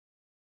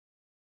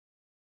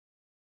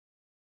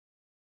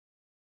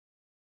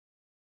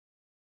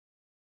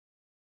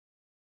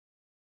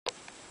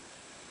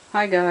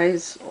Hi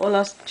guys,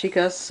 hola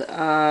chicas.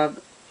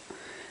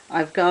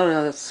 I've got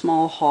a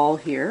small haul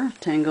here.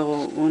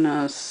 Tengo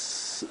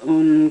unas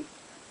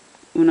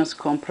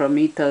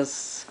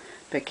compromitas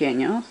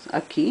pequeños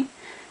aquí.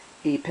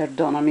 Y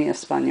perdona mi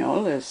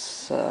español,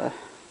 es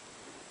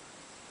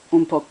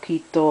un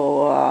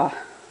poquito,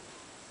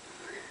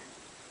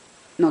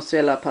 no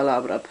sé la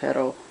palabra,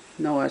 pero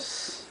no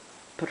es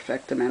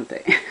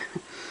perfectamente.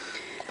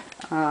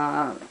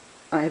 uh,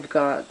 I've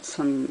got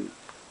some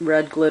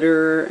red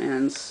glitter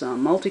and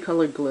some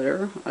multicolored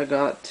glitter. I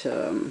got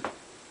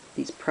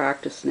these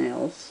practice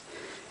nails,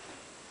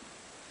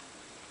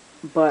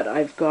 but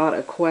I've got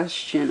a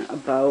question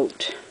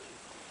about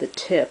the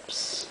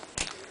tips.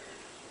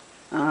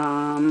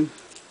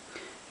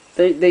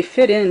 They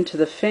fit into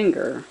the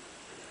finger,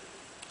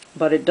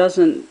 but it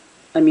doesn't,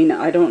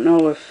 I don't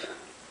know if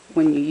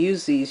when you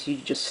use these you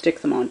just stick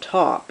them on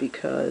top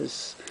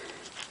because,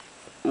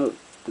 oh,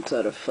 it's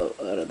out of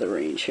the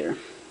range here.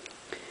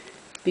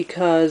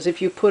 Because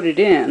if you put it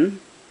in,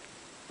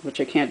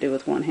 which I can't do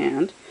with one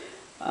hand,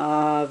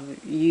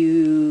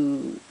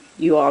 you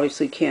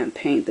obviously can't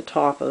paint the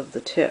top of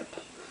the tip.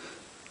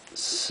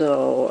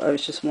 So I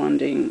was just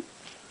wondering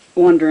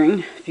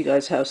if you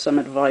guys have some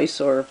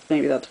advice, or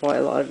maybe that's why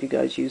a lot of you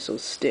guys use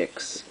those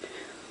sticks.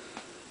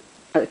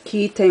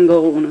 Aquí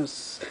tengo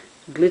unos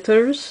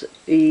glitters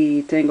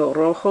y tengo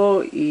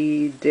rojo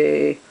y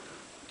de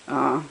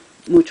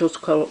muchos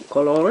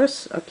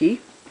colores aquí.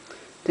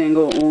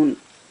 Tengo un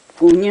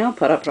uña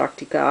para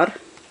practicar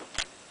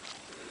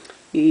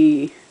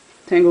y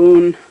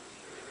tengo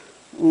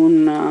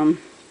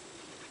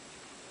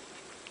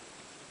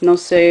no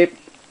sé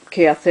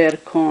qué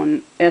hacer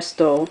con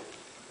esto.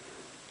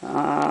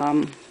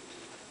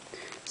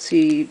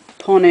 Si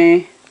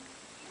pone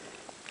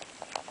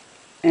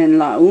en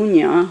la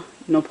uña,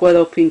 no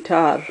puedo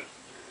pintar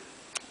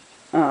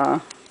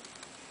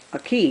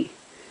aquí.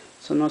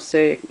 So no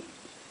sé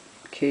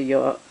que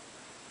yo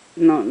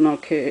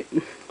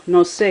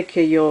no sé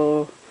qué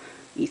yo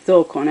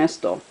hizo con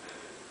esto.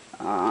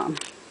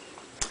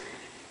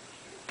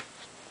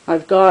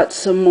 I've got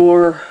some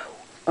more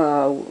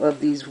of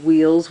these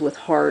wheels with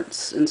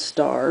hearts and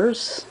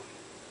stars.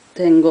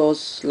 Tengo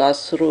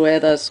las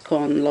ruedas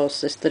con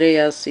los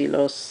estrellas y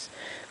los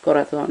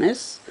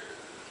corazones,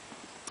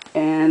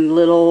 and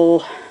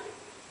little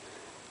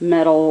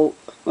metal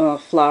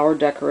flower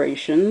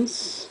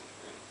decorations,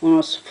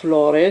 unos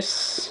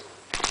flores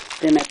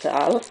de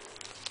metal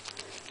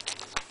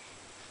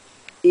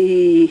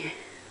y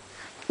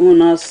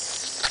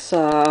unas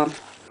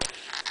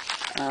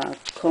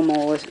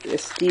como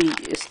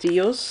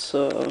estillos,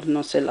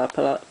 no sé la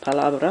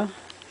palabra,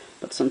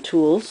 but some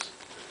tools.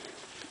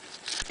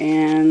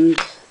 And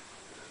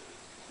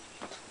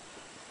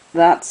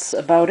that's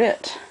about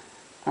it.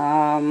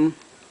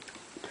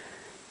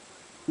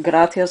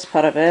 Gracias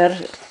para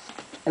ver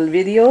el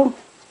video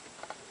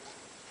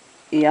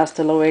y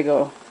hasta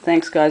luego.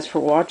 Thanks guys for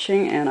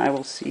watching, and I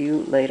will see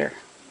you later.